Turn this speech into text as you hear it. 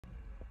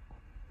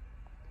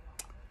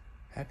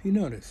Have you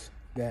noticed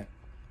that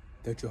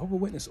the Jehovah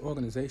Witness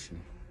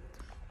organization,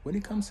 when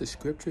it comes to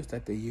scriptures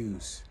that they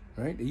use,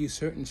 right? They use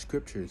certain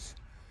scriptures,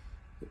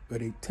 but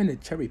they tend to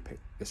cherry pick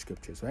the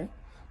scriptures, right?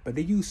 But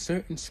they use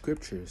certain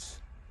scriptures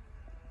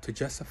to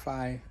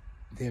justify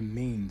their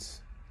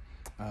means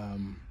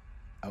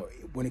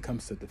when it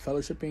comes to the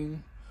fellowshipping,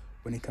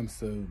 when it comes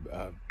to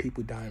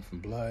people dying from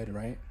blood,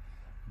 right?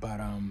 But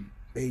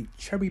they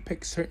cherry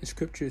pick certain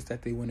scriptures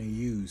that they want to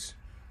use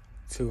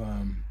to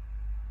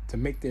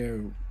make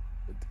their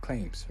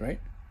claims, right?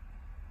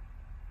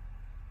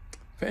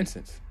 For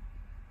instance,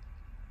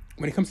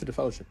 when it comes to the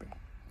fellowshipping,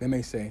 they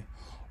may say,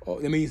 oh,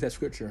 they may use that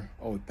scripture,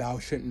 oh, thou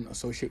shouldn't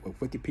associate with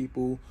wicked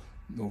people,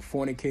 no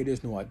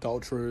fornicators, no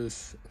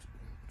adulterers,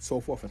 so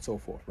forth and so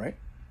forth, right?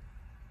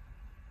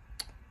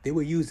 They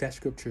will use that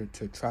scripture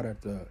to try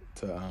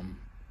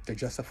to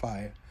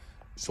justify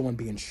someone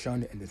being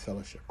shunned in the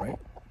fellowship, right?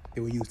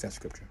 They will use that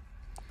scripture.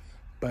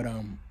 But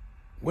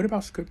what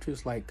about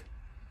scriptures like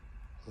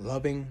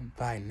loving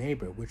thy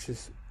neighbor, which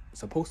is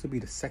supposed to be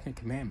the second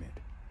commandment?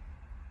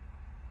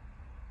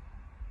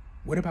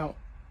 What about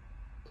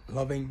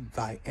loving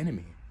thy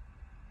enemy?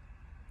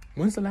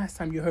 When's the last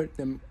time you heard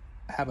them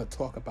have a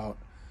talk about,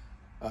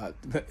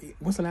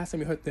 when's the last time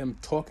you heard them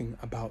talking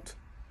about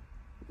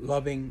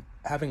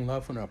having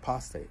love for an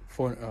apostate,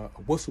 for a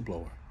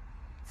whistleblower,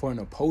 for an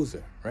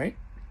opposer, right?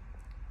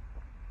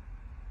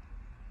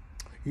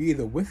 You're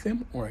either with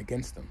them or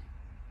against them.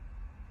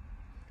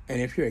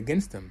 And if you're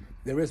against them,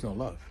 there is no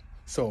love.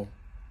 So,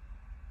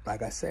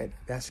 like I said,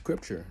 that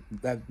scripture,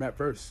 that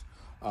verse,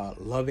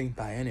 loving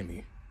thy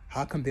enemy,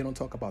 how come they don't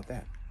talk about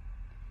that?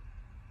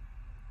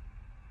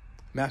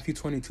 Matthew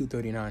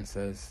 22:39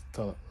 says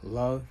to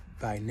love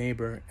thy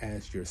neighbor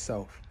as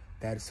yourself.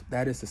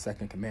 That is the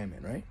second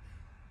commandment, right?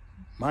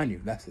 Mind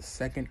you, that's the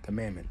second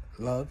commandment.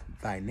 Love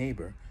thy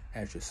neighbor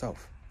as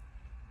yourself.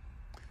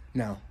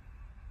 Now,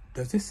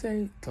 does this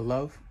say to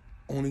love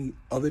only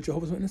other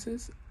Jehovah's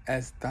Witnesses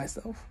as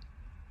thyself?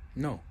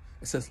 No.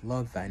 It says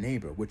love thy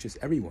neighbor, which is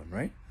everyone,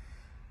 right?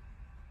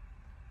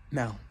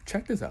 Now,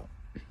 check this out.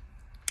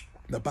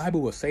 The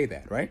Bible will say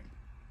that, right?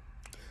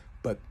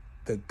 But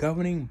the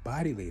governing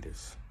body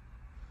leaders,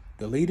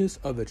 the leaders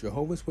of the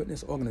Jehovah's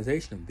Witness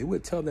organization, they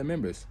would tell their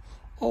members,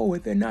 oh,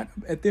 if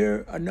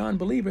they're a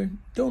non-believer,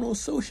 don't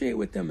associate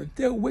with them. If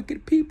they're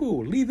wicked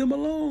people, leave them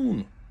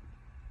alone.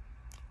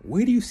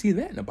 Where do you see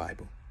that in the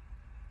Bible?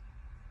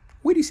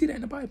 Where do you see that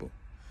in the Bible?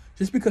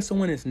 Just because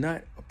someone is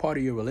not a part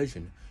of your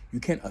religion, you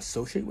can't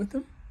associate with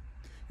them?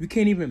 You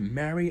can't even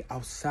marry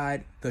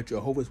outside the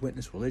Jehovah's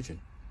Witness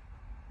religion.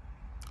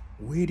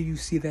 Where do you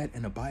see that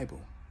in the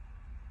Bible?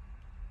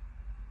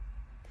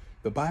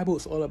 The Bible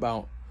is all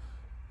about,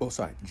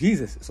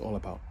 Jesus is all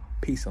about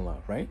peace and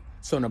love, right?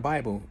 So in the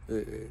Bible,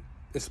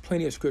 there's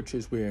plenty of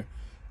scriptures where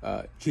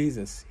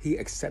Jesus, he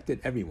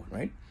accepted everyone,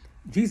 right?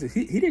 Jesus,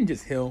 he didn't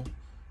just heal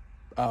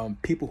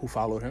people who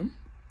followed him.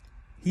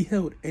 He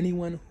healed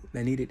anyone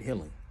that needed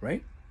healing,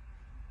 right?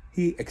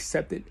 He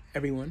accepted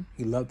everyone.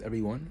 He loved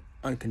everyone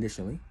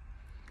unconditionally.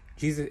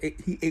 Jesus,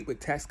 he ate with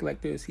tax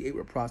collectors. He ate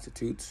with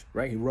prostitutes,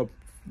 right? He rubbed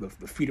the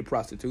feet of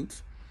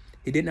prostitutes.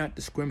 He did not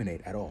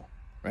discriminate at all,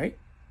 right?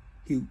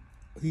 He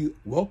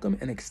welcomed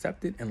and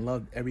accepted and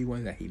loved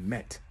everyone that he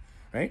met,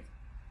 right?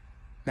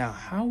 Now,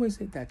 how is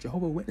it that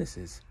Jehovah's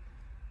Witnesses,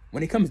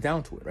 when it comes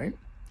down to it, right,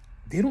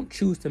 they don't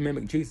choose to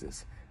mimic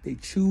Jesus. They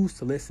choose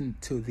to listen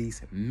to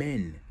these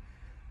men.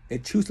 They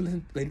choose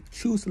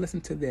to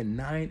listen to their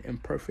 9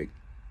 imperfect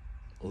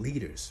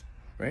leaders,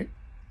 right?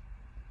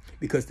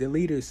 Because their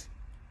leaders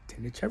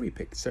tend to cherry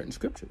pick certain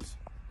scriptures,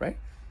 right?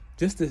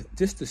 Just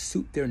to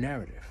suit their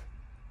narrative.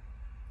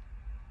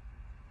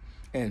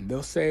 And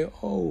they'll say,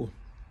 oh,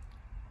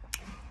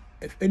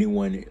 if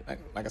anyone,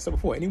 like I said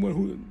before,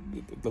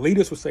 the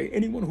leaders will say,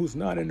 anyone who's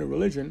not in the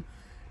religion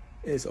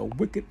is a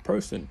wicked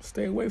person.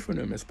 Stay away from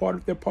them.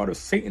 They're part of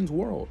Satan's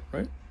world,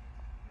 right?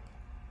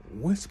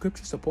 What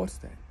scripture supports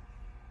that?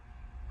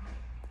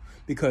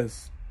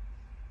 Because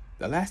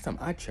the last time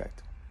I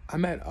checked, I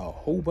met a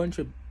whole bunch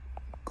of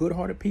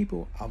good-hearted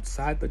people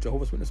outside the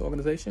Jehovah's Witness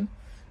organization,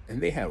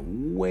 and they had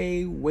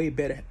way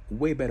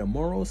better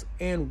morals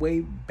and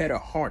way better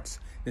hearts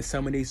than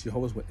some of these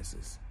Jehovah's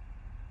Witnesses.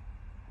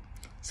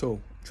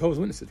 So, Jehovah's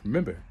Witnesses,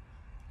 remember,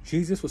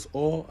 Jesus was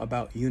all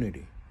about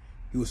unity.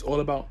 He was all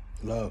about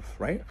love,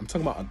 right? I'm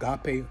talking about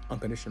agape,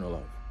 unconditional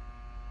love.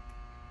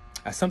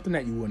 That's something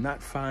that you will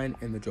not find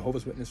in the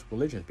Jehovah's Witness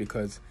religion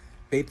because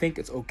they think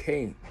it's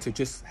okay to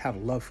just have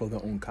love for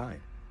their own kind.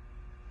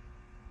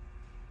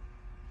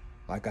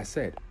 Like I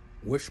said,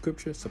 which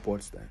scripture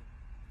supports that?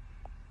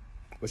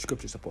 Which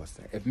scripture supports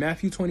that? If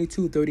Matthew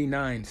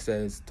 22:39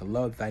 says to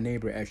love thy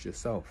neighbor as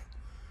yourself,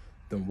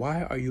 then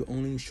why are you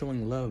only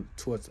showing love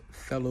towards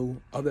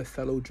other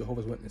fellow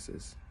Jehovah's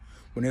Witnesses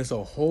when there's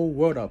a whole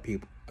world out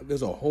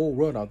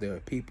there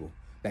of people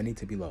that need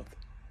to be loved?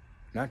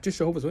 Not just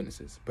Jehovah's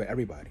Witnesses, but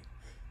everybody.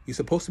 You're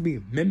supposed to be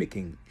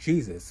mimicking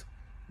Jesus,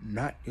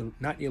 not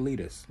your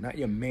leaders, not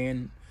your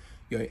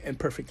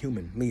imperfect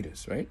human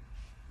leaders, right?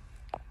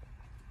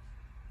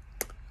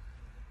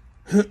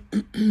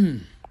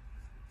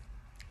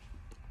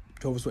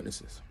 Jehovah's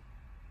Witnesses.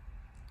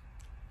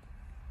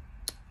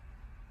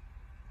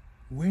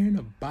 Where in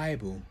the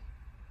Bible,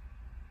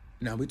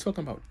 now we're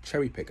talking about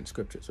cherry picking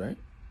scriptures, right?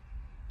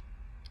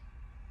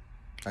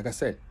 Like I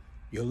said,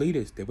 your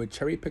leaders, they would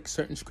cherry pick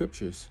certain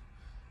scriptures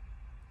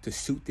to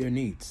suit their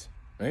needs,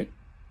 right?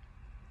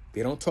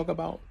 They don't talk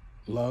about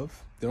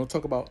love. They don't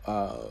talk about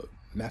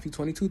Matthew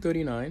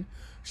 22:39,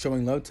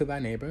 showing love to thy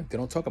neighbor. They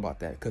don't talk about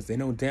that because they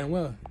know damn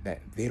well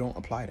that they don't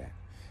apply that.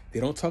 They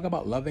don't talk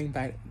about loving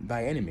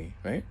thy enemy,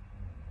 right?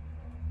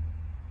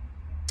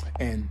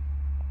 And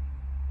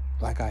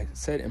like I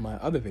said in my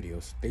other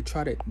videos, they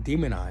try to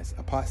demonize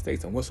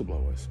apostates and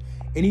whistleblowers.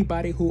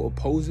 Anybody who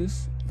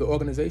opposes the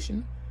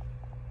organization,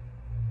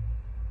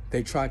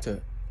 they try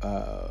to,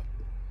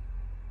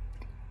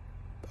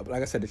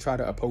 like I said, they try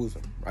to oppose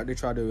them, right? They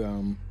try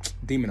to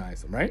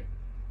demonize them, right?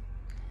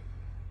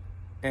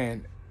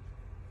 And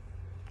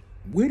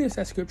where does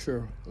that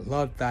scripture,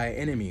 love thy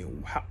enemy,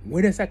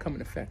 where does that come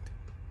in effect?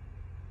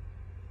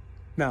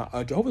 Now,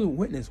 a Jehovah's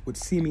Witness would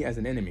see me as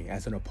an enemy,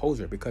 as an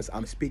opposer, because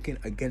I'm speaking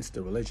against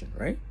the religion,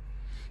 right?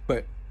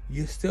 But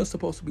you're still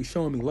supposed to be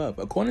showing me love.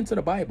 According to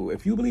the Bible,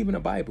 if you believe in the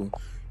Bible,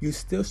 you're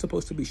still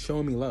supposed to be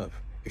showing me love.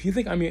 If you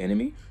think I'm your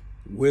enemy,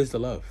 where's the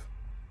love?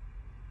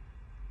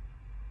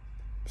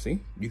 See?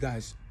 You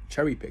guys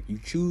cherry pick. You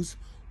choose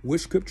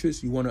which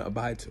scriptures you want to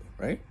abide to,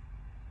 right?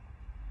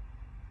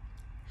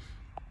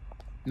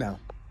 Now,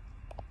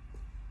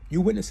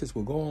 you witnesses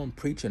will go on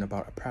preaching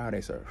about a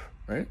paradise earth,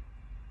 right?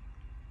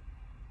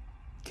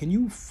 Can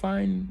you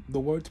find the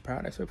words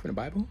paradise earth in the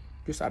Bible?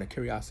 Just out of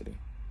curiosity.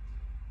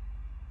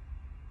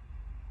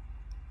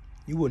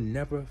 You will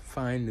never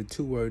find the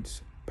two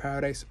words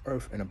paradise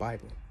earth in the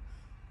Bible.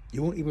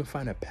 You won't even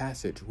find a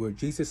passage where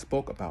Jesus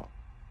spoke about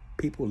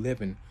people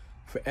living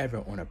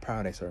forever on a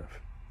paradise earth.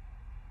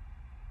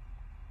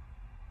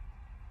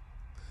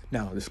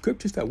 Now, the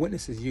scriptures that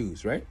witnesses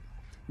use, right?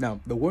 Now,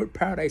 the word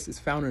paradise is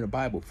found in the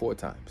Bible 4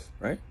 times,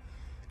 right?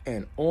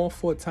 And all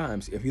 4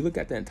 times, if you look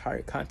at the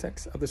entire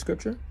context of the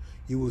scripture,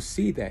 you will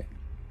see that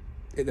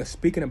they're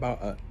speaking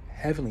about a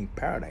heavenly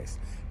paradise,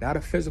 not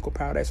a physical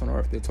paradise on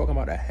earth. They're talking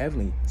about a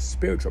heavenly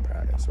spiritual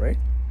paradise, right?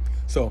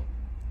 So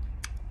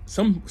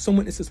some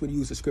witnesses would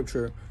use the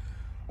scripture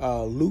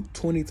Luke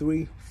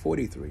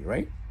 23:43,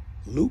 right?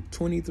 Luke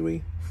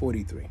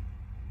 23:43,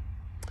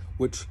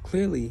 which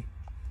clearly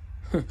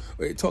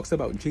it talks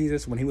about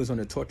Jesus when he was on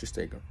the torture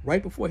stake,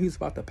 right before he was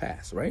about to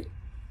pass, right?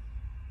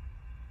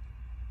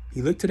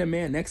 He looked to the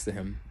man next to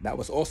him that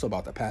was also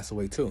about to pass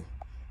away too.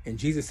 And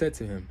Jesus said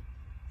to him,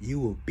 you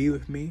will be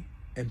with me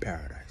in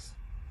paradise.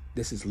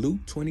 This is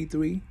Luke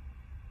 23:43,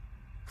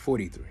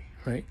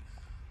 right?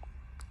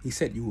 He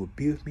said, you will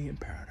be with me in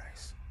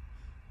paradise.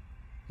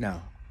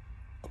 Now,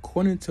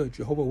 according to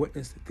Jehovah's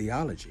Witness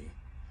theology,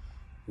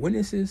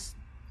 witnesses,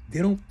 they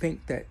don't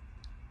think that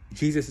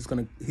Jesus is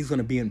he's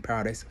gonna be in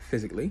paradise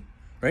physically,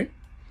 right?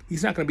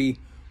 He's not gonna be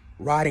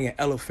riding an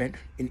elephant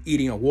and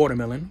eating a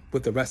watermelon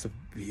with the rest of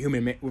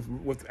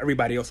with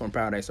everybody else on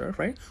paradise earth,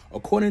 right?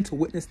 According to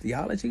witness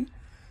theology,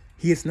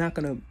 he is not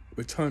going to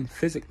return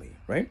physically,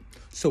 right?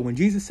 So when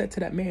Jesus said to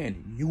that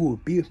man, you will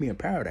be with me in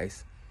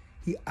paradise,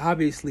 he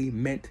obviously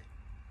meant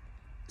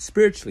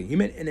spiritually. He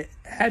meant in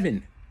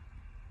heaven.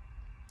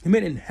 He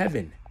meant in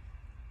heaven.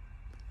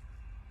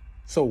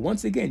 So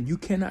once again, you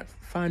cannot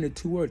find the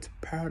 2 words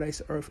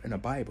paradise earth in the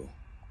Bible.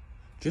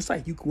 Just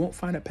like you won't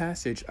find a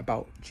passage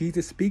about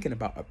Jesus speaking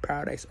about a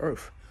paradise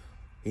earth.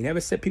 He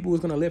never said people was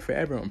going to live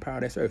forever on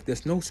paradise earth.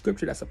 There's no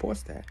scripture that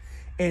supports that.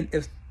 And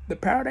if the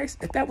paradise,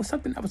 if that was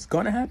something that was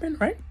going to happen,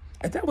 right?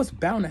 If that was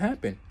bound to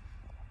happen,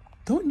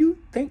 don't you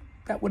think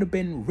that would have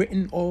been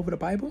written all over the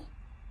Bible?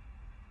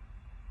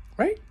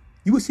 Right?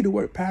 You would see the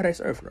word paradise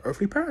earth, an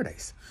earthly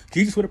paradise.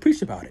 Jesus would have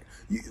preached about it.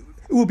 It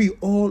would be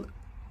all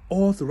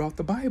throughout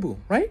the Bible,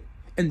 right?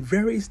 In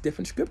various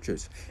different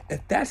scriptures.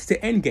 If that's the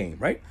end game,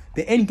 right?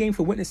 The end game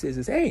for witnesses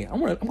is, hey,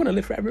 I'm gonna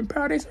live forever in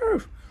paradise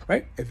earth,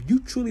 right? If you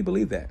truly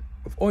believe that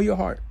with all your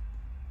heart,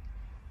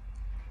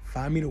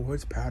 find me the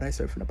words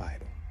paradise earth in the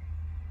Bible.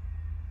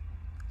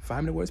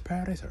 Find me the words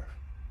paradise earth.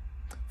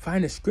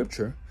 Find the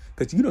scripture,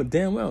 because you know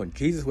damn well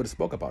Jesus would have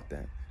spoke about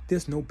that.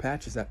 There's no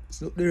patches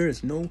there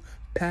is no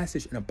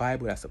passage in the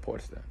Bible that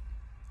supports that.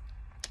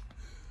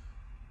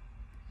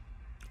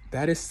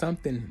 That is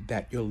something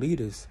that your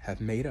leaders have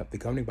made up, the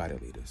governing body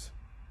leaders.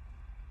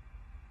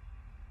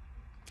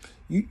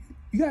 You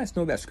guys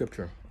know that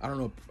scripture. I don't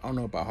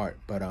know it by heart,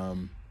 but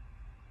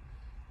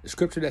the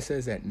scripture that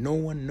says that no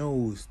one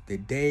knows the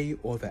day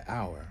or the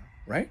hour,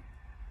 right?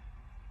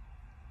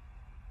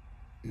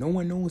 No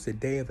one knows the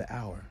day or the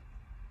hour.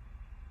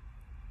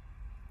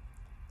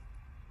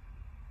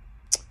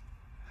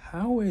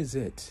 How is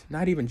it,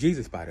 not even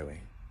Jesus, by the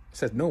way,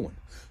 says no one.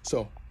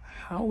 So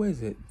how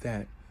is it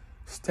that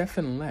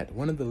Stephen Lett,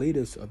 one of the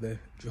leaders of the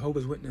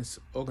Jehovah's Witness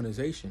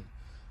organization,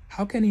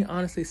 how can he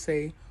honestly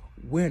say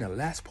we're in the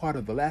last part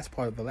of the last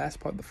part of the last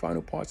part, the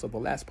final parts of the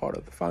last part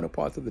of the final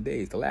parts of the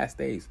days, the last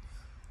days?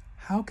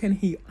 How can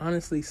he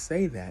honestly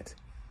say that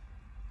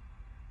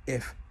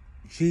if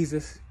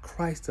Jesus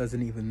Christ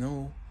doesn't even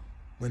know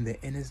when the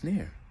end is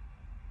near?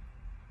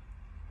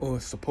 or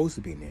supposed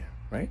to be near,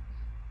 right?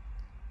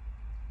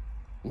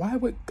 Why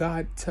would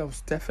God tell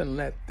Stephen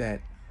Let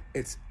that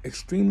it's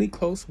extremely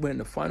close when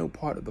the final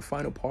part of the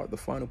final part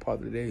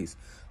of the days?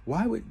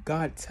 Why would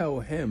God tell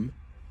him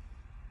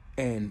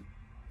and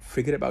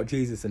forget about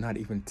Jesus and not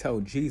even tell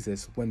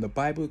Jesus when the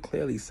Bible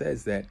clearly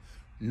says that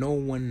no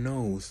one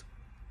knows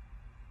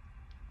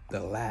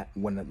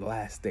when the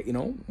last day,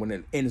 when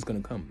the end is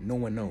going to come? No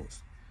one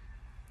knows.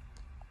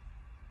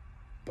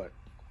 But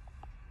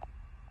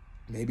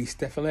maybe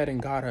Stephen Let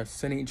and God are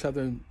sending each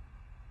other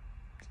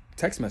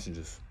text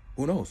messages.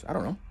 Who knows? I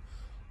don't know.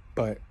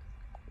 But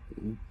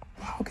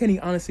how can he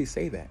honestly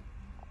say that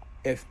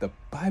if the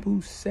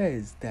Bible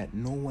says that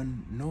no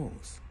one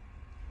knows?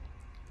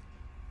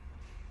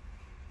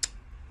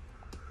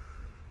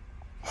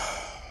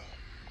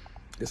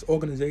 This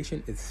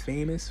organization is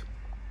famous.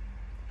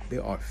 They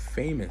are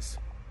famous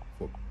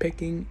for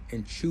picking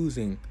and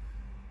choosing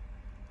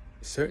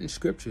certain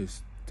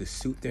scriptures to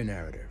suit their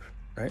narrative,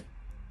 right?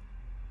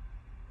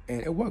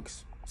 And it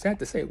works. Sad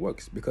to say, it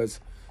works, because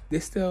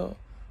there's still,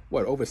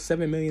 over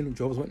 7 million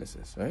Jehovah's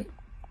Witnesses, right?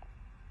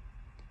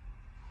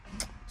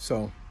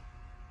 So,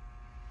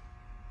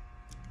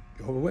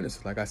 Jehovah's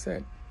Witnesses, like I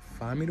said,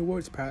 find me the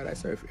words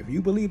Paradise Earth. If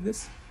you believe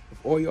this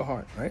with all your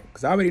heart, right?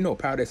 Because I already know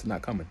paradise is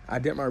not coming. I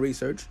did my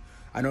research.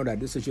 I know that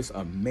this is just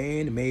a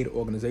man-made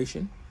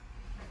organization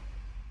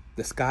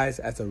disguised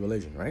as a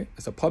religion, right?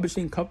 It's a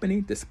publishing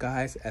company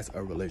disguised as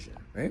a religion,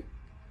 right?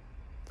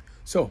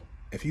 So,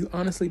 if you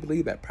honestly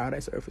believe that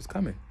Paradise Earth is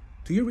coming,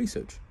 do your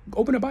research.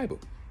 Open the Bible.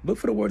 Look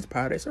for the words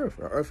Paradise Earth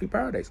or Earthly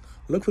Paradise.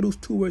 Look for those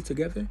two words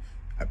together.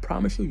 I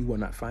promise you, you will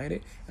not find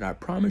it. And I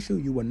promise you,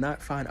 you will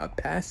not find a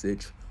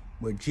passage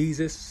where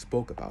Jesus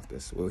spoke about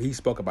this, where he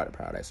spoke about the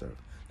Paradise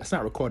Earth. That's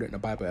not recorded in the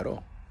Bible at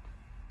all.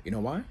 You know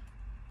why?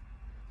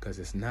 Because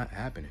it's not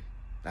happening.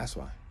 That's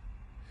why.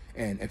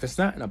 And if it's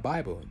not in the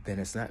Bible, then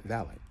it's not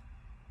valid.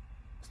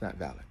 It's not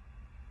valid.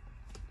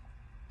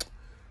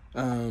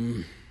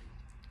 I'm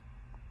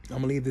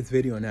going to leave this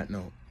video on that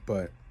note.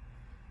 But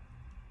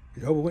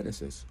Jehovah's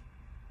Witnesses,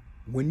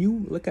 when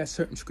you look at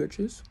certain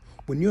scriptures,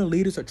 when your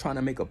leaders are trying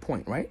to make a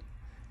point, right?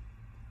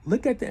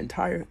 Look at the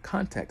entire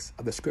context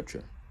of the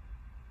scripture.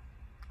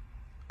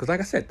 Because like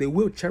I said, they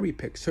will cherry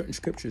pick certain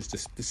scriptures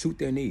to suit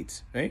their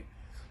needs, right?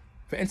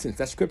 For instance,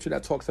 that scripture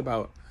that talks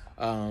about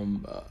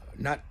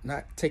not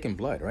taking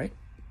blood, right?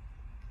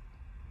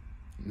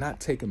 Not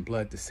taking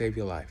blood to save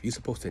your life. You're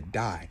supposed to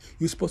die.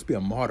 You're supposed to be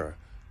a martyr.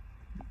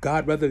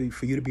 God rather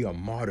for you to be a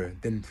martyr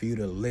than for you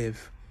to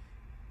live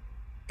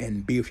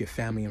and be with your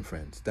family and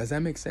friends. Does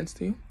that make sense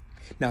to you?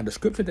 Now, the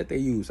scripture that they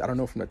use, I don't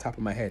know from the top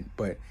of my head,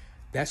 but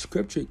that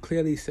scripture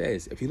clearly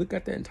says, if you look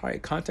at the entire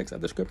context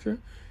of the scripture,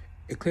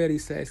 it clearly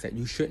says that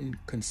you shouldn't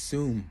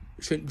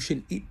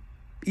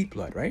eat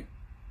blood, right?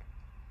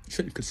 You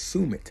shouldn't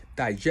consume it,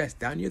 digest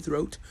down your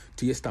throat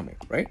to your stomach,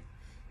 right?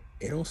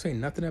 It don't say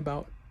nothing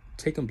about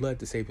taking blood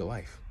to save your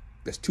life.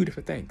 That's two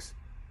different things.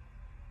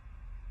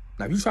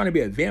 Now, if you're trying to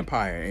be a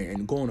vampire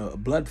and go on a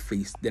blood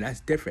feast, then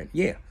that's different.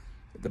 Yeah,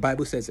 the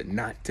Bible says it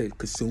not to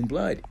consume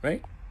blood,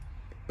 right?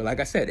 But like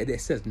I said,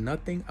 it says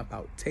nothing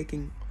about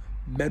taking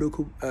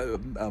medical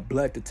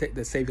blood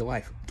to save your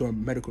life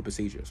during medical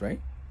procedures, right?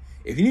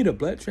 If you need a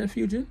blood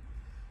transfusion,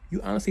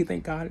 you honestly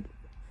think God,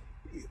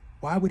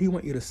 why would he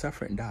want you to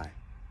suffer and die?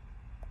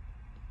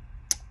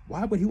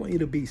 Why would he want you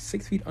to be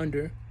 6 feet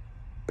under,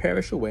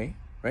 perish away,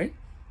 right?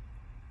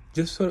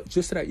 Just so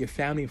that your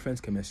family and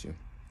friends can miss you.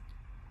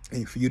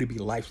 And for you to be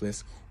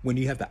lifeless when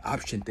you have the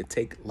option to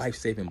take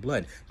life-saving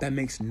blood. That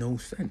makes no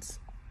sense.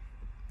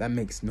 That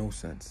makes no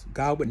sense.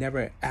 God would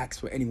never ask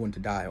for anyone to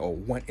die or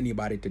want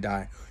anybody to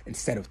die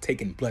instead of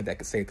taking blood that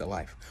could save their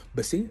life.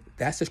 But see,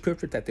 that's the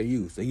scripture that they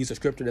use. They use a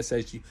scripture that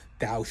says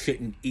thou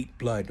shouldn't eat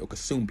blood or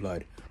consume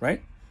blood,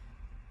 right?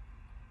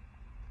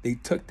 They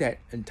took that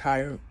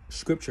entire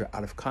scripture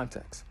out of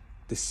context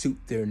to suit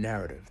their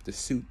narrative, to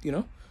suit,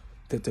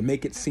 to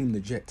make it seem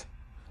legit.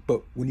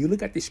 But when you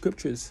look at these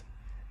scriptures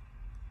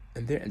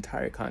in their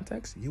entire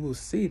context, you will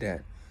see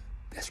that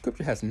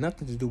scripture has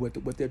nothing to do with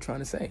what they're trying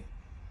to say.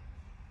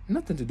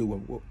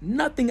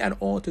 Nothing at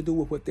all to do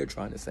with what they're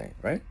trying to say,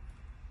 right?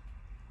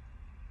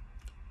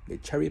 They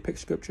cherry pick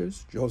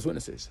scriptures. Jehovah's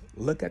Witnesses,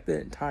 look at the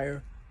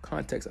entire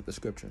context of the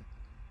scripture.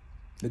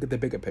 Look at the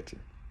bigger picture.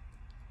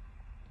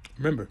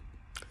 Remember,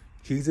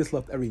 Jesus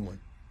loved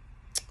everyone.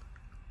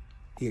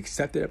 He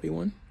accepted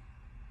everyone.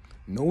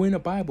 Nowhere in the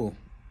Bible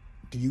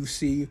do you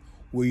see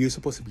where you're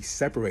supposed to be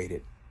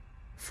separated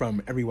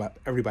from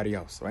everybody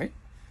else, right?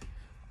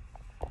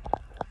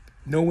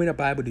 Nowhere in the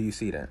Bible do you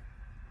see that.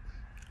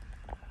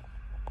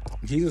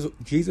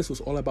 Jesus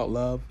was all about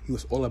love. He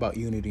was all about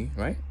unity,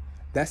 right?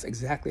 That's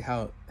exactly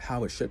how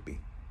it should be.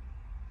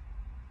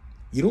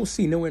 You don't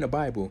see nowhere in the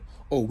Bible,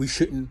 we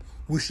should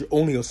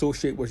only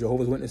associate with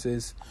Jehovah's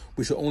Witnesses.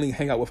 We should only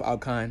hang out with our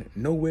kind.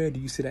 Nowhere do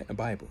you see that in the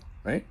Bible,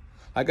 right?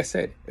 Like I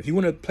said, if you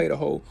want to play the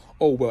whole,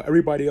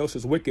 everybody else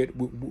is wicked.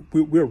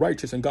 We're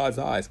righteous in God's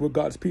eyes. We're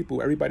God's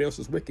people. Everybody else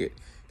is wicked.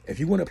 If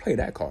you want to play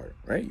that card,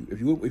 right? If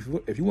you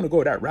want to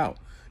go that route,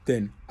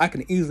 then I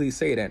can easily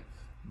say that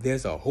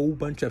there's a whole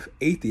bunch of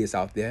atheists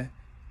out there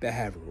that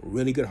have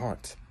really good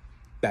hearts,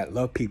 that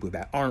love people,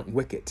 that aren't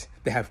wicked,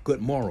 that have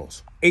good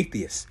morals.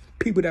 Atheists,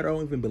 people that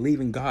don't even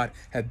believe in God,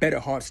 have better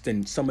hearts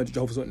than some of the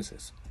Jehovah's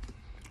Witnesses,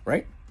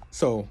 right?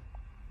 So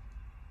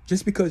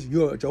just because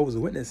you're a Jehovah's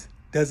Witness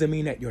doesn't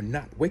mean that you're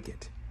not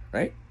wicked,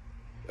 right?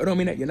 It don't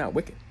mean that you're not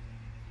wicked.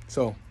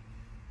 So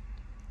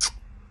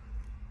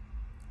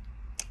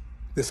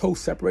this whole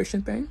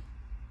separation thing,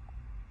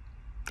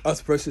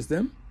 us versus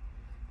them,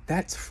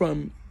 that's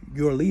from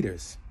your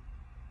leaders.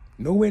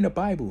 Nowhere in the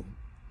Bible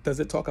does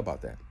it talk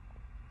about that.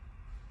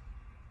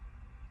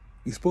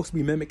 You're supposed to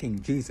be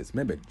mimicking Jesus.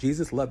 Remember,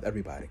 Jesus loved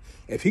everybody.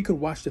 If he could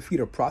wash the feet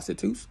of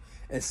prostitutes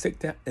and sit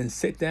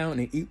down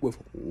and eat with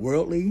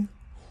worldly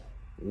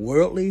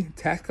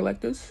tax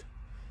collectors,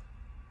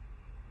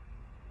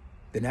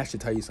 then that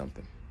should tell you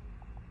something.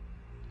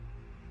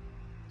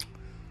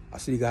 I'll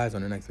see you guys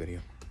on the next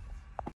video.